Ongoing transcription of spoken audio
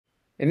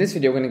In this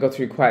video, we're going to go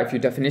through quite a few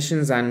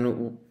definitions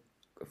and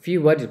a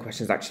few worded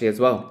questions actually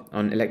as well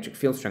on electric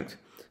field strength.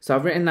 So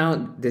I've written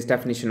out this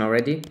definition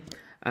already,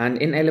 and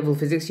in A-level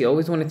physics, you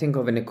always want to think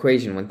of an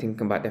equation when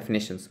thinking about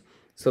definitions.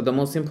 So the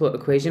most simple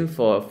equation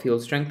for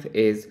field strength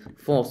is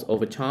force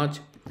over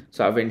charge.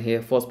 So I've written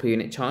here force per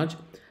unit charge,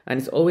 and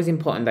it's always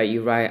important that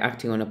you write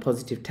acting on a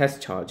positive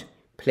test charge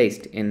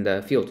placed in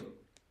the field.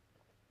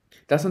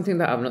 That's something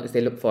that I've noticed they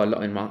look for a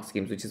lot in mark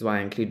schemes, which is why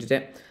I included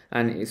it,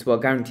 and it's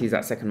what guarantees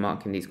that second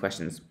mark in these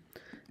questions.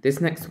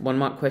 This next 1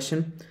 mark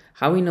question,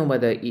 how we know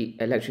whether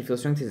electric field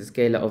strength is a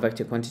scalar or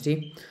vector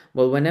quantity?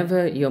 Well,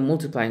 whenever you're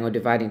multiplying or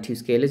dividing two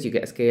scalars, you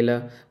get a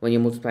scalar. When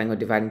you're multiplying or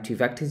dividing two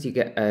vectors, you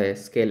get a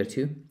scalar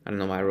too. I don't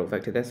know why I wrote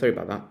vector there, sorry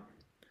about that.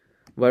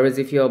 Whereas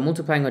if you're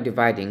multiplying or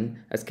dividing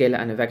a scalar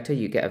and a vector,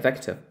 you get a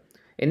vector.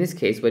 In this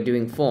case, we're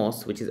doing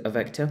force, which is a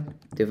vector,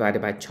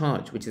 divided by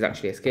charge, which is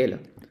actually a scalar.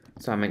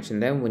 So I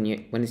mentioned there, when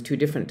it's two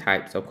different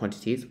types of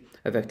quantities,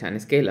 a vector and a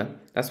scalar,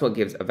 that's what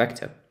gives a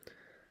vector.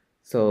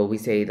 So we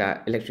say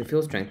that electric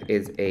field strength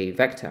is a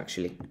vector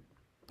actually.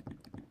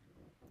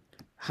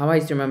 How I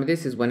used to remember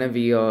this is whenever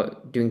you're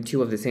doing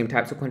two of the same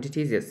types of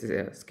quantities, it's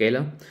a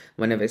scalar.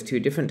 Whenever it's two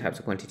different types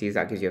of quantities,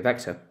 that gives you a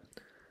vector.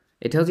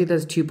 It tells you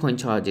there's 2 point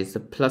charges, the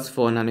plus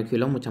 4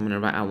 nanocoulomb, which I'm going to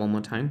write out one more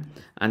time,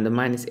 and the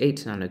minus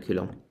 8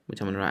 nanocoulomb, which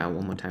I'm going to write out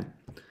one more time.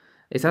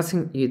 It's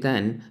asking you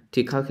then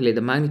to calculate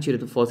the magnitude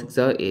of the force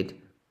exerted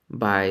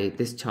by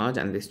this charge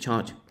and this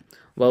charge.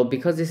 Well,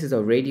 because this is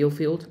a radial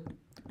field,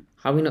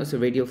 how we know it's a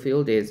radial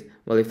field is,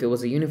 well, if it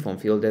was a uniform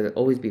field, there would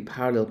always be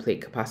parallel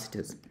plate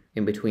capacitors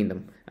in between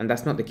them, and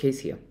that's not the case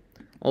here.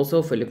 Also,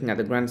 if we're looking at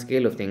the grand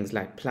scale of things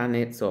like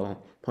planets or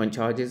point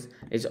charges,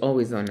 it's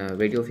always on a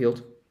radial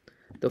field.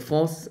 The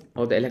force,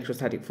 or the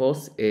electrostatic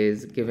force,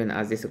 is given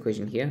as this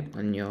equation here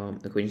on your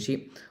equation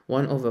sheet,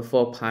 1 over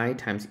 4 pi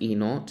times E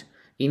naught.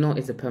 E naught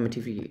is the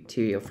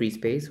permittivity of free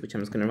space, which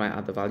I'm just going to write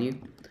out the value,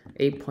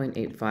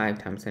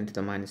 8.85 times 10 to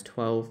the minus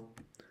 12.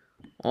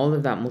 All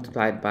of that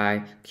multiplied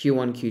by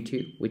Q1,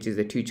 Q2, which is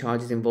the two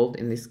charges involved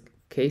in this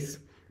case.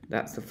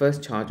 That's the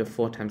first charge of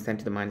 4 times 10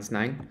 to the minus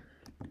 9,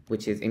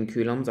 which is in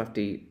coulombs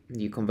after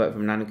you convert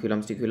from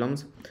nanocoulombs to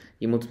coulombs.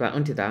 You multiply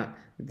onto that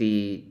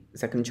the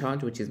second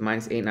charge, which is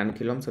minus 8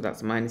 nanocoulombs, so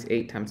that's minus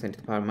 8 times 10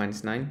 to the power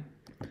minus 9.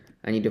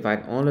 And you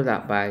divide all of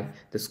that by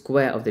the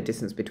square of the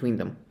distance between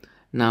them.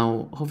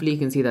 Now, hopefully you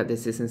can see that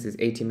this distance is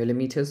 80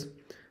 millimeters.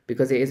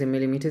 Because it is in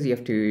millimeters, you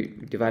have to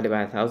divide it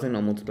by 1000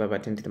 or multiply by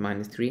 10 to the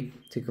minus 3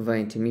 to convert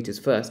into meters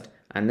first,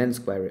 and then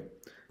square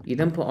it. You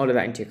then put all of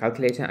that into your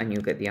calculator and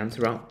you'll get the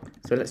answer out.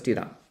 So let's do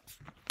that.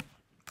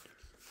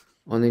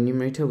 On the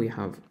numerator, we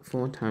have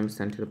 4 times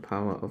 10 to the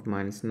power of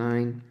minus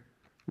 9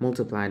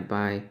 multiplied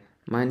by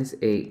minus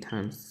 8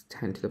 times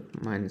 10 to the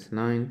minus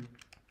 9,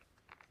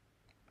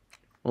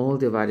 all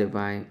divided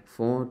by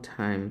 4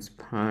 times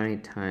pi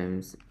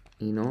times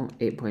E naught,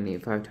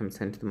 8.85 times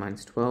 10 to the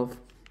minus 12,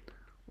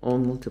 all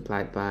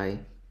multiplied by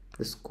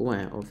the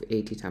square of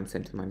 80 times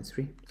 10 to the minus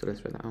 3. So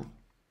let's write that out.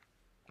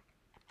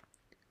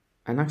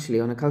 And actually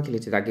on a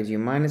calculator that gives you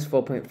minus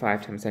 4.5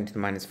 times 10 to the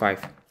minus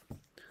 5.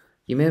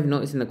 You may have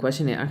noticed in the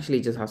question it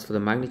actually just asks for the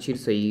magnitude,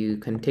 so you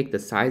can take the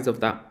size of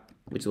that,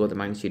 which is what the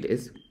magnitude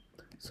is.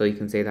 So you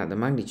can say that the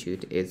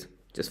magnitude is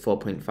just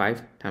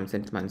 4.5 times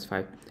 10 to the minus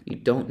 5. You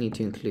don't need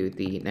to include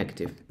the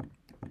negative.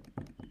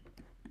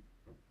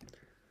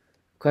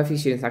 Quite a few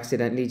students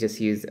accidentally just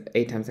use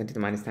 8 times 10 to the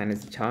minus 9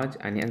 as the charge,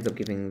 and it ends up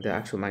giving the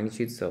actual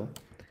magnitude,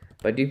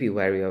 but do be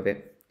wary of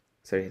it.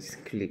 Sorry, I just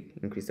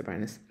increase the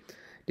brightness.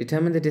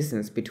 Determine the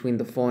distance between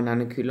the 4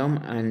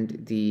 nanocoulomb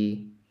and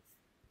the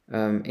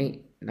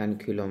 8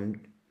 nanocoulomb,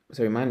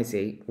 minus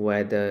 8,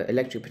 where the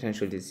electric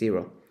potential is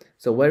 0.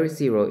 So where is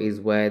 0 is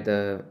where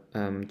the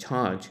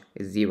charge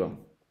is 0.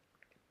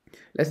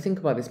 Let's think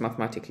about this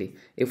mathematically.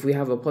 If we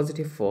have a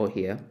positive 4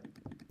 here,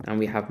 and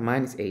we have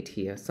minus 8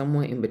 here,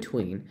 somewhere in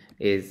between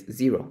is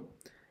 0.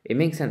 It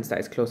makes sense that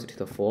it's closer to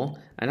the 4,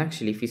 and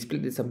actually if you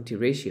split this up into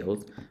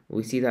ratios,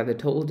 we see that the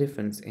total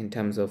difference in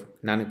terms of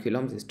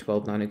nanocoulombs is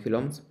 12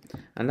 nanocoulombs,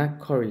 and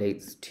that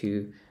correlates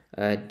to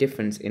a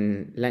difference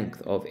in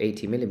length of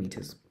 80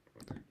 millimeters.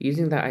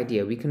 Using that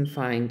idea, we can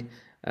find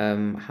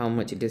how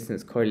much a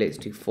distance correlates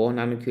to 4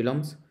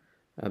 nanocoulombs,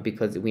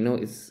 because we know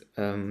it's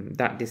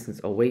that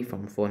distance away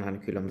from 4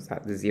 nanocoulombs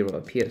that the 0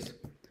 appears.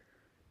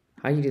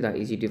 How you do that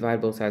is you divide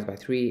both sides by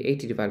 3.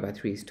 80 divided by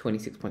 3 is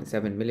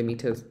 26.7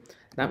 millimeters.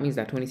 That means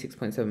that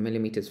 26.7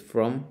 millimeters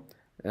from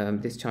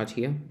this charge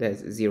here, there's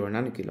 0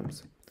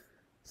 nanocoulombs.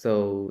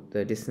 So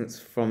the distance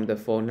from the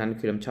 4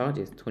 nanocoulomb charge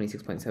is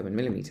 26.7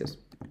 millimeters.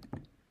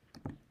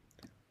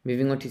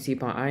 Moving on to C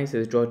part I,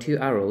 says draw 2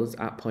 arrows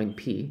at point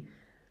P.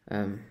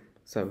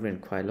 So I've written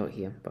quite a lot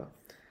here, but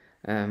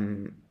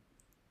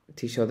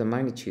to show the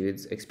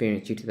magnitudes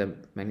experienced due to the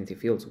magnetic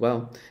fields.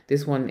 Well,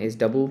 this one is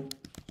double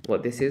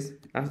what this is.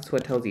 That's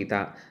what tells you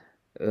that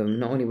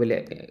not only will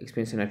it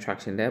experience an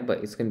attraction there, but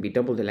it's going to be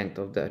double the length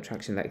of the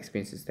attraction that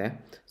experiences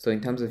there. So in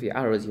terms of your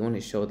arrows, you want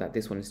to show that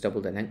this one is double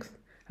the length.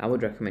 I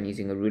would recommend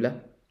using a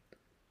ruler.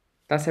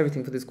 That's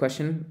everything for this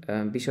question.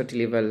 Be sure to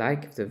leave a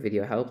like if the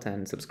video helped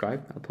and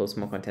subscribe. I'll post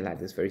more content like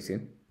this very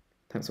soon.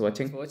 Thanks for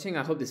watching.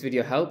 I hope this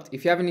video helped.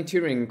 If you have any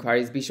tutoring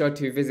inquiries, be sure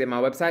to visit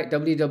my website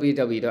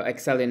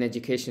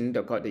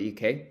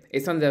www.excellineducation.co.uk.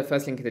 It's on the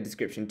first link in the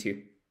description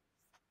too.